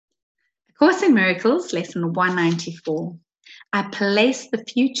Course in Miracles, lesson 194. I place the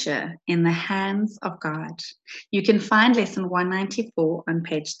future in the hands of God. You can find lesson 194 on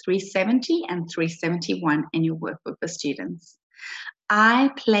page 370 and 371 in your workbook for students.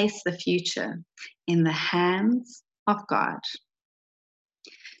 I place the future in the hands of God.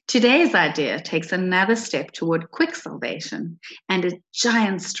 Today's idea takes another step toward quick salvation, and a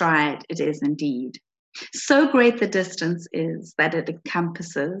giant stride it is indeed. So great the distance is that it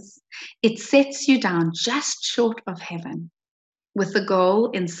encompasses, it sets you down just short of heaven, with the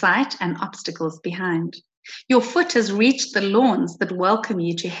goal in sight and obstacles behind. Your foot has reached the lawns that welcome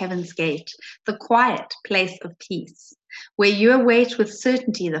you to heaven's gate, the quiet place of peace, where you await with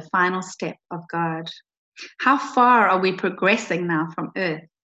certainty the final step of God. How far are we progressing now from earth?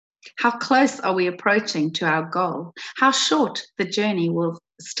 How close are we approaching to our goal? How short the journey will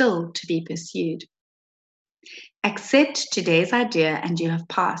still to be pursued? Accept today's idea and you have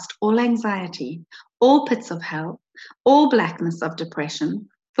passed all anxiety, all pits of hell, all blackness of depression,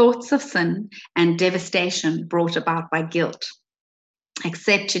 thoughts of sin, and devastation brought about by guilt.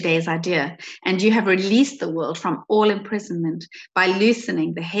 Accept today's idea and you have released the world from all imprisonment by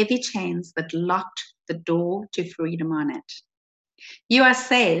loosening the heavy chains that locked the door to freedom on it. You are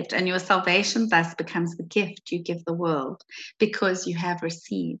saved and your salvation thus becomes the gift you give the world because you have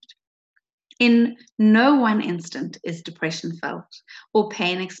received. In no one instant is depression felt, or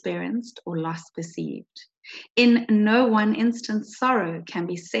pain experienced, or loss perceived. In no one instant sorrow can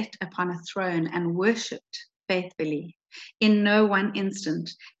be set upon a throne and worshipped faithfully. In no one instant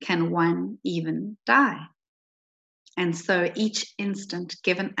can one even die. And so each instant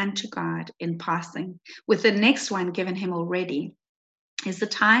given unto God in passing, with the next one given him already, is the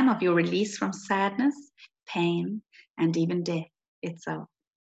time of your release from sadness, pain, and even death itself.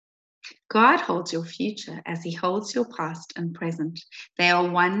 God holds your future as he holds your past and present. They are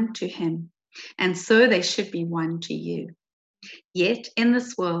one to him, and so they should be one to you. Yet in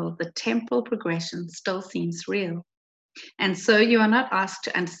this world, the temporal progression still seems real. And so you are not asked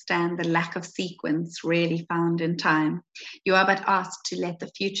to understand the lack of sequence really found in time. You are but asked to let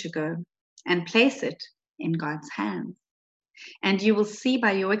the future go and place it in God's hands. And you will see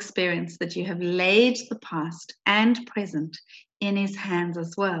by your experience that you have laid the past and present in his hands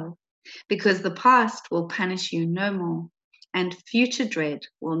as well, because the past will punish you no more, and future dread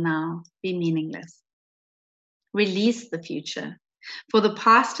will now be meaningless. Release the future, for the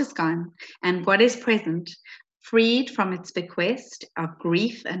past is gone, and what is present, freed from its bequest of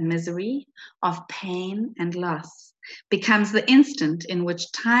grief and misery, of pain and loss, becomes the instant in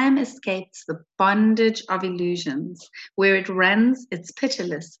which time escapes the bondage of illusions, where it runs its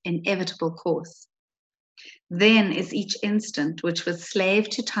pitiless, inevitable course. Then is each instant which was slave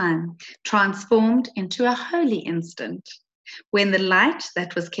to time transformed into a holy instant, when the light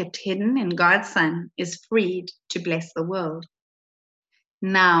that was kept hidden in God's Son is freed to bless the world.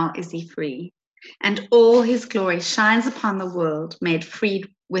 Now is he free, and all his glory shines upon the world made free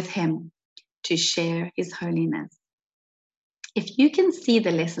with him to share his holiness. If you can see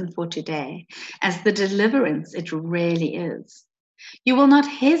the lesson for today as the deliverance it really is, you will not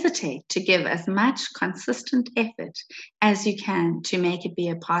hesitate to give as much consistent effort as you can to make it be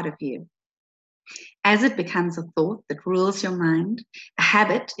a part of you. As it becomes a thought that rules your mind, a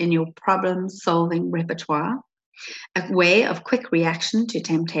habit in your problem-solving repertoire, a way of quick reaction to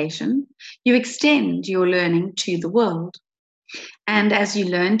temptation, you extend your learning to the world. And as you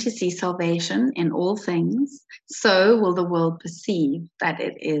learn to see salvation in all things, so will the world perceive that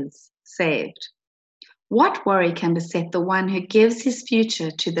it is saved. What worry can beset the one who gives his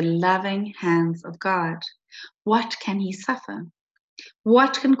future to the loving hands of God? What can he suffer?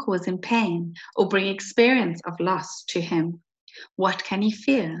 What can cause him pain or bring experience of loss to him? What can he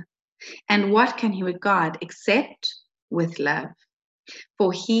fear? And what can he regard except with love?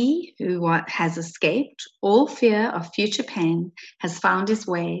 For he who has escaped all fear of future pain has found his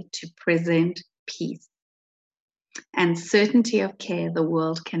way to present peace and certainty of care the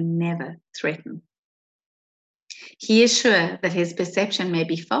world can never threaten. He is sure that his perception may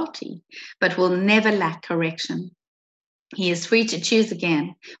be faulty, but will never lack correction. He is free to choose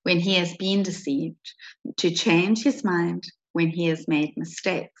again when he has been deceived, to change his mind when he has made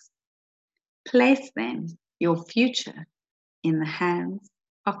mistakes. Place then your future in the hands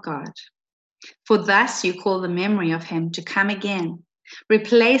of God. For thus you call the memory of him to come again,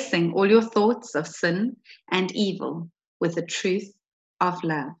 replacing all your thoughts of sin and evil with the truth of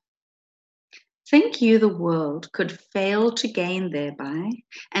love. Think you the world could fail to gain thereby,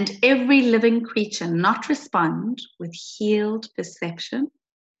 and every living creature not respond with healed perception?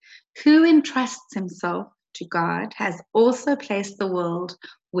 Who entrusts himself to God has also placed the world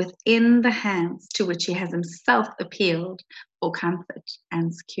within the hands to which he has himself appealed for comfort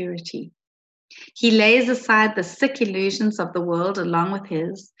and security. He lays aside the sick illusions of the world along with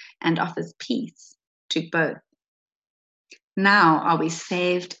his and offers peace to both. Now are we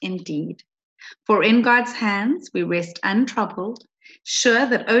saved indeed, for in God's hands we rest untroubled, sure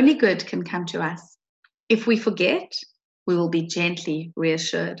that only good can come to us. If we forget, we will be gently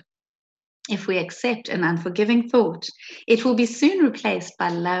reassured. If we accept an unforgiving thought, it will be soon replaced by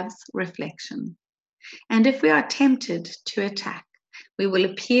love's reflection. And if we are tempted to attack, we will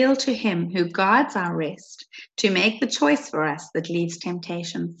appeal to him who guards our rest to make the choice for us that leaves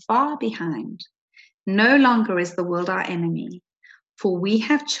temptation far behind. No longer is the world our enemy, for we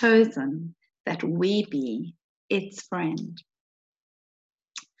have chosen that we be its friend.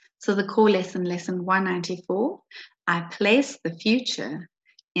 So the core lesson, lesson 194, I place the future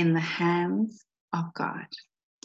in the hands of God.